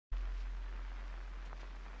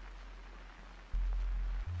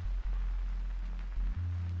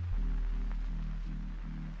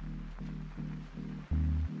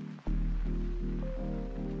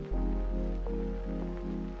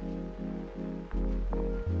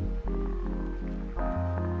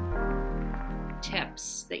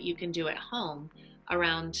tips that you can do at home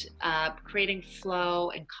around creating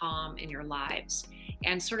flow and calm in your lives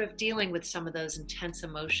and sort of dealing with some of those intense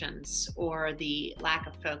emotions or the lack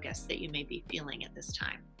of focus that you may be feeling at this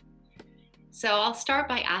time. So I'll start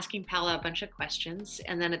by asking Paula a bunch of questions,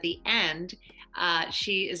 and then at the end,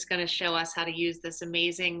 she is going to show us how to use this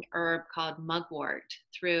amazing herb called mugwort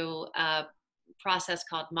through a process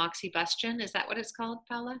called moxibustion. Is that what it's called,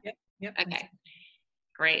 Paula? Yep. Yep. Okay,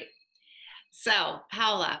 great. So,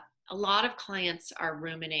 Paula, a lot of clients are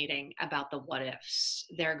ruminating about the what ifs.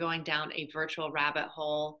 They're going down a virtual rabbit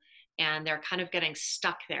hole and they're kind of getting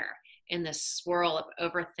stuck there in this swirl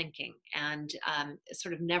of overthinking and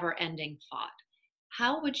sort of never ending thought.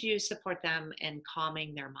 How would you support them in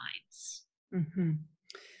calming their minds? Mm-hmm.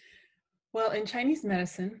 Well, in Chinese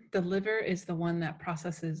medicine, the liver is the one that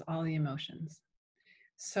processes all the emotions.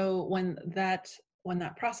 So when that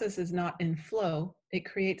process is not in flow, it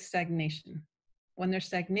creates stagnation. When there's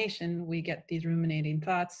stagnation, we get these ruminating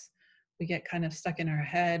thoughts. We get kind of stuck in our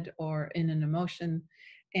head or in an emotion,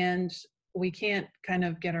 and we can't kind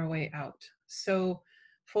of get our way out. So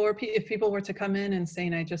if people were to come in and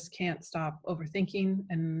saying, I just can't stop overthinking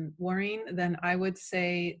and worrying, then I would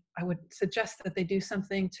suggest that they do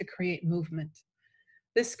something to create movement.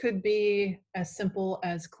 This could be as simple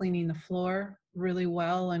as cleaning the floor really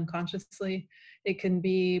well and consciously. It can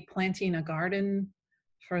be planting a garden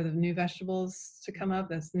for the new vegetables to come up,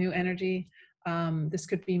 that's new energy. This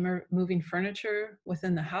could be moving furniture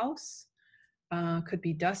within the house, could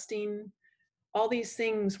be dusting. All these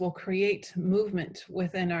things will create movement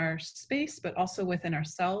within our space, but also within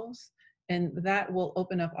ourselves. And that will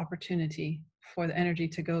open up opportunity for the energy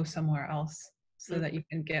to go somewhere else so that you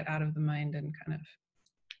can get out of the mind and kind of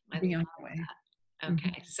be on your way. That.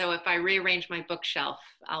 Okay. So if I rearrange my bookshelf,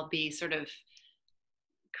 I'll be sort of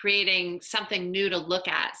creating something new to look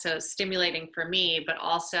at. So stimulating for me, but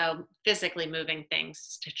also physically moving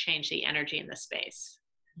things to change the energy in the space.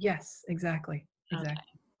 Yes, exactly. Okay,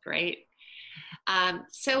 great.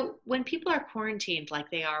 So when people are quarantined like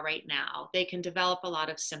they are right now, they can develop a lot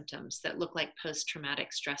of symptoms that look like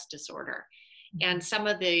post-traumatic stress disorder. And some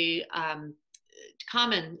of the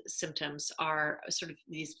common symptoms are sort of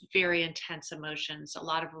these very intense emotions, a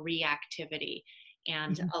lot of reactivity,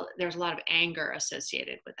 and there's a lot of anger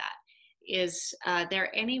associated with that. Is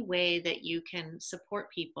there any way that you can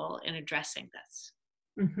support people in addressing this?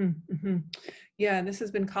 Yeah, this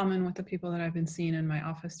has been common with the people that I've been seeing in my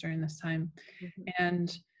office during this time.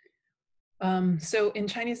 And so in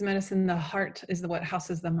Chinese medicine, the heart is what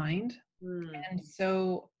houses the mind. And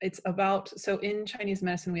so in Chinese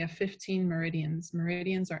medicine, we have 15 meridians.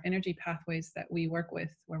 Meridians are energy pathways that we work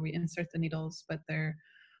with where we insert the needles, but they're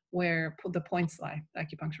where the points lie, the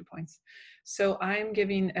acupuncture points. So I'm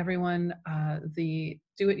giving everyone the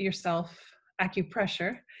do-it-yourself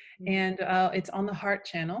acupressure, and it's on the heart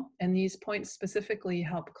channel. And these points specifically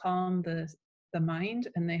help calm the mind,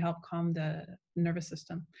 and they help calm the nervous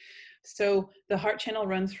system. So the heart channel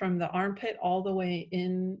runs from the armpit all the way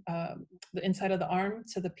in the inside of the arm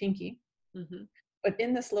to the pinky. But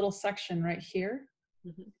in this little section right here,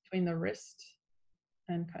 between the wrist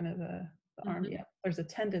and kind of the arm, there's a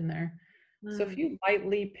tendon there. So if you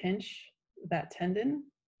lightly pinch that tendon,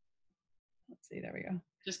 let's see, there we go.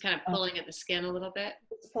 Just kind of pulling at the skin a little bit.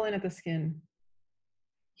 Just pulling at the skin.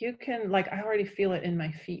 You can, I already feel it in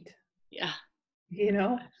my feet. Yeah. You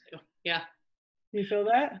know? Yeah. You feel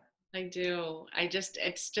that? I do. I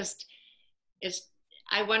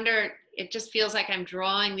wonder, it just feels like I'm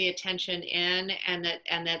drawing the attention in and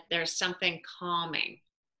that there's something calming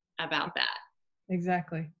about that.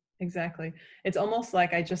 Exactly. It's almost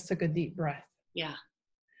like I just took a deep breath. Yeah.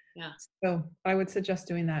 So I would suggest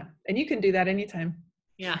doing that. And you can do that anytime.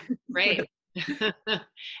 Yeah, great.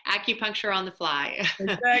 Acupuncture on the fly.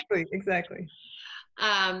 Exactly.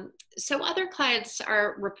 So other clients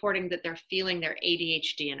are reporting that they're feeling their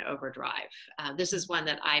ADHD in overdrive. This is one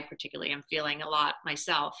that I particularly am feeling a lot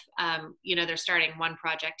myself. They're starting one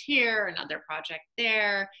project here, another project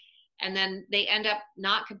there, and then they end up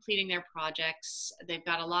not completing their projects. They've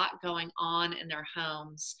got a lot going on in their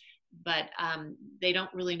homes, but they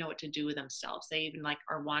don't really know what to do with themselves. They even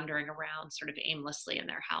are wandering around sort of aimlessly in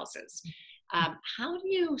their houses. How do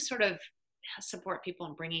you sort of support people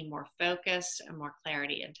in bringing more focus and more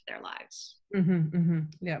clarity into their lives?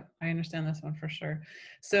 Yeah, I understand this one for sure.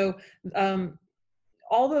 So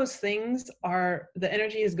all those things are, the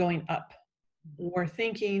energy is going up. We're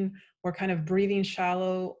thinking, we're kind of breathing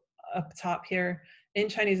shallow up top here. In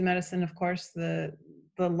Chinese medicine, of course, the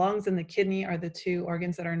lungs and the kidney are the two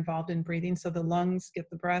organs that are involved in breathing. So the lungs get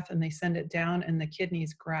the breath and they send it down, and the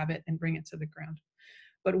kidneys grab it and bring it to the ground.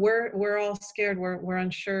 but we're all scared, we're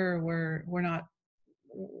unsure, we're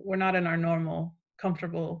not in our normal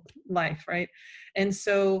comfortable life, right? And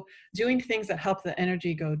so doing things that help the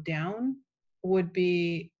energy go down would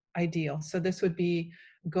be ideal. So this would be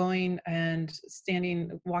going and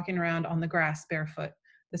standing, walking around on the grass barefoot.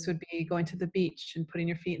 This would be going to the beach and putting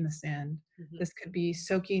your feet in the sand. Mm-hmm. This could be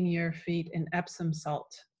soaking your feet in Epsom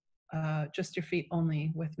salt, just your feet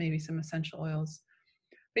only, with maybe some essential oils.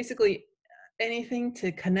 Basically anything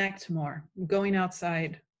to connect more, going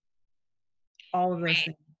outside, all of those Right.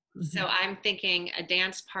 things. So I'm thinking a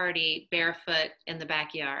dance party barefoot in the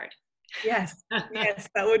backyard. Yes, yes,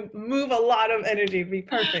 that would move a lot of energy, be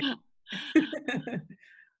perfect.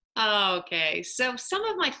 Okay. So some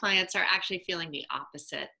of my clients are actually feeling the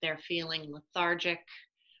opposite. They're feeling lethargic,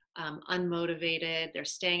 unmotivated. They're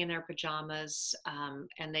staying in their pajamas,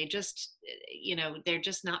 and they just, they're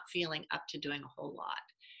just not feeling up to doing a whole lot.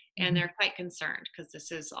 And they're quite concerned because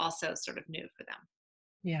this is also sort of new for them.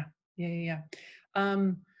 Yeah, yeah, yeah.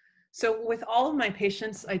 So with all of my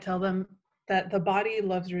patients, I tell them that the body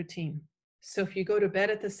loves routine. So if you go to bed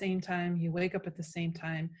at the same time, you wake up at the same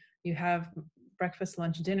time, you have breakfast,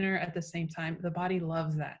 lunch, dinner at the same time, the body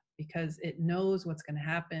loves that because it knows what's going to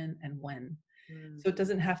happen and when. So it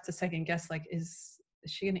doesn't have to second guess, like, is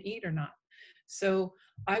she going to eat or not? So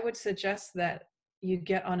I would suggest that you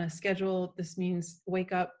get on a schedule. This means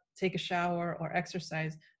wake up, take a shower or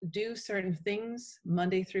exercise, do certain things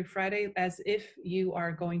Monday through Friday as if you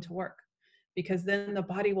are going to work, because then the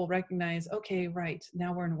body will recognize, okay, right,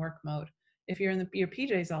 now we're in work mode. If you're in your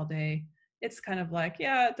PJs all day, it's kind of like,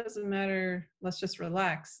 yeah, it doesn't matter, let's just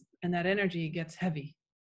relax. And that energy gets heavy.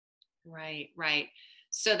 Right, right.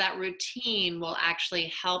 So that routine will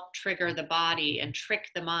actually help trigger the body and trick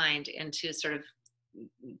the mind into sort of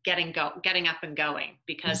getting up and going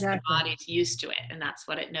because the Exactly. body's used to it and that's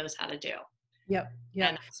what it knows how to do. Yep.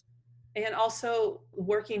 And Yep. And also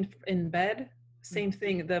working in bed, same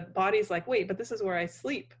thing. The body's like, wait, but this is where I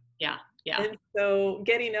sleep. yeah, yeah. And so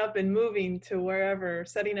getting up and moving to wherever,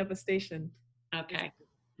 setting up a station. Okay.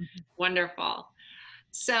 Wonderful.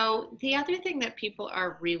 So the other thing that people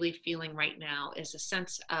are really feeling right now is a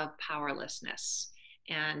sense of powerlessness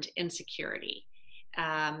and insecurity.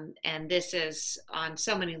 And this is on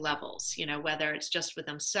so many levels, whether it's just with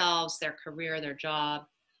themselves, their career, their job,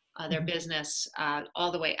 their business,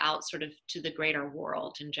 all the way out sort of to the greater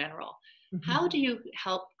world in general. How do you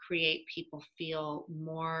help create people feel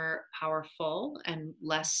more powerful and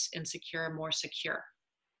less insecure, more secure?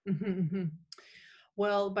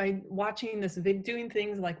 Well, by watching this doing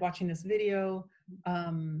things like watching this video,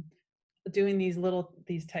 um, doing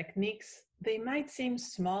these techniques, they might seem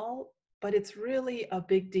small, but it's really a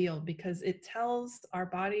big deal because it tells our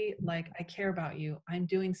body, like, I care about you, I'm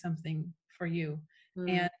doing something for you,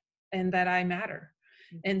 Mm. and that I matter.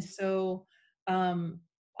 And so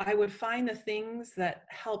I would find the things that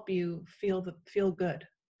help you feel good.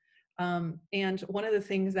 And one of the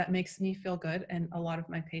things that makes me feel good, and a lot of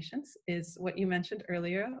my patients, is what you mentioned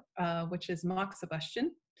earlier, which is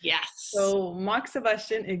moxibustion. Yes. So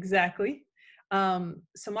moxibustion, exactly.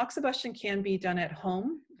 So moxibustion can be done at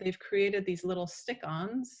home. They've created these little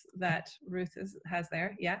stick-ons that Ruth has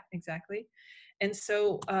there. Yeah, exactly. And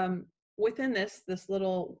so within this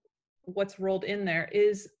little, what's rolled in there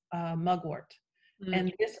is mugwort. Mm.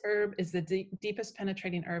 And this herb is the deepest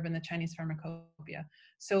penetrating herb in the Chinese pharmacopoeia.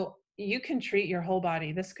 So you can treat your whole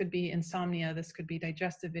body. This could be insomnia. This could be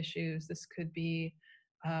digestive issues. This could be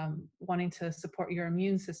wanting to support your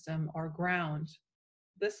immune system or ground.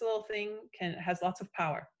 This little thing has lots of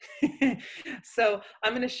power. So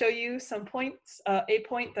I'm going to show you some points. A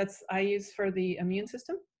point that's I use for the immune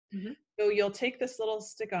system. Mm-hmm. So you'll take this little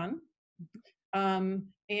stick on,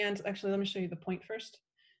 and actually let me show you the point first.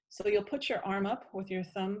 So you'll put your arm up with your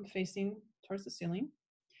thumb facing towards the ceiling,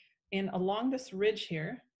 and along this ridge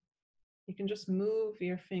here, you can just move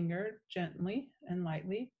your finger gently and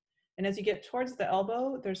lightly. And as you get towards the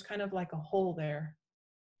elbow, there's kind of like a hole there.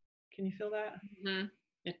 Can you feel that? Mm-hmm.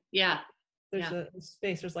 Yeah. There's a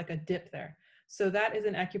space, there's like a dip there. So that is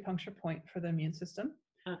an acupuncture point for the immune system.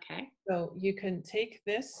 Okay. So you can take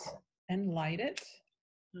this and light it.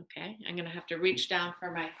 Okay. I'm going to have to reach down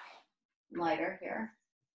for my lighter here.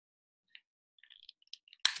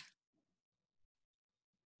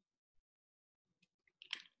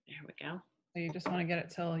 There we go. So you just want to get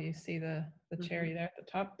it till you see the cherry there at the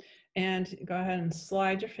top. And go ahead and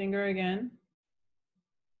slide your finger again.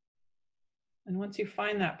 And once you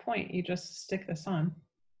find that point, you just stick this on.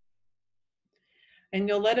 And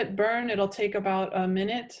you'll let it burn. It'll take about a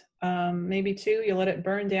minute, maybe two. You'll let it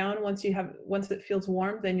burn down. Once it feels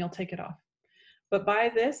warm, then you'll take it off. But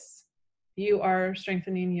by this, you are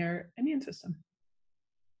strengthening your immune system.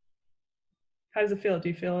 How does it feel? Do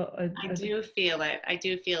you feel I do feel it. I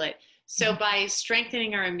do feel it. So by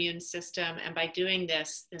strengthening our immune system and by doing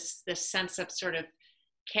this sense of sort of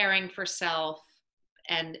caring for self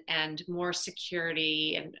and more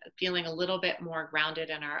security and feeling a little bit more grounded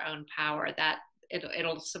in our own power, that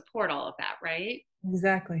it'll support all of that, right?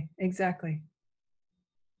 Exactly, exactly,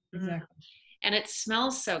 Mm. exactly. And it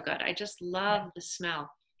smells so good. I just Yeah. love the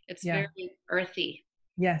smell. It's Yeah. very earthy.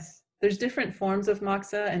 Yes. There's different forms of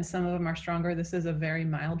moxa, and some of them are stronger. This is a very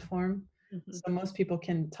mild form. Mhm. So most people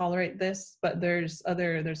can tolerate this, but there's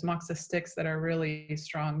moxa sticks that are really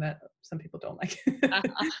strong that some people don't like.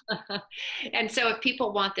 And so if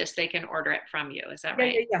people want this, they can order it from you. Is that Yeah,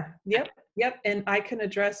 right? yeah, yeah. Yep, yep. And I can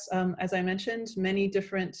address, as I mentioned, many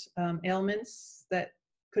different ailments that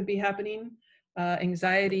could be happening,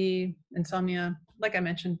 anxiety, insomnia, like I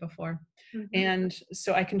mentioned before. Mhm. And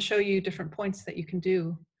so I can show you different points that you can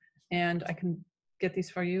do, and I can get these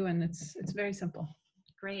for you, and it's very simple.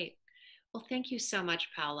 Great. Well, thank you so much,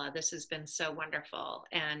 Paula. This has been so wonderful.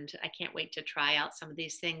 And I can't wait to try out some of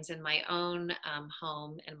these things in my own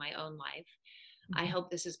home and my own life. I Mhm. hope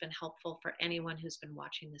this has been helpful for anyone who's been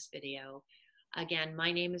watching this video. Again, my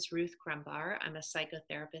name is Ruth Grumbar. I'm a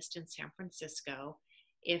psychotherapist in San Francisco.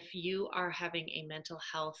 If you are having a mental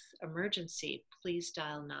health emergency, please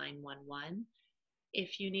dial 911.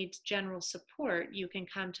 If you need general support, you can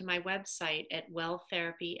come to my website at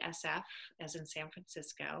welltherapysf, as in San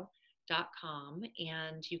Francisco.com,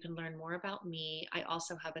 and you can learn more about me. I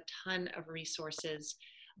also have a ton of resources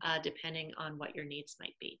depending on what your needs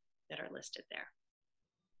might be that are listed there.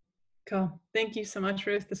 Cool. Thank you so much,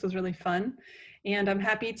 Ruth. This was really fun. And I'm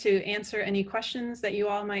happy to answer any questions that you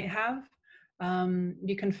all might have.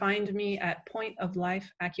 You can find me at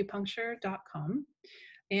pointoflifeacupuncture.com.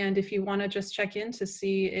 And if you want to just check in to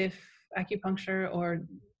see if acupuncture or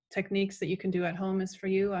techniques that you can do at home is for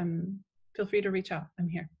you, feel free to reach out. I'm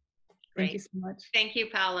here. Thank you Great. so much. Thank you,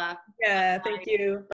 Paula. Yeah, Bye. thank you.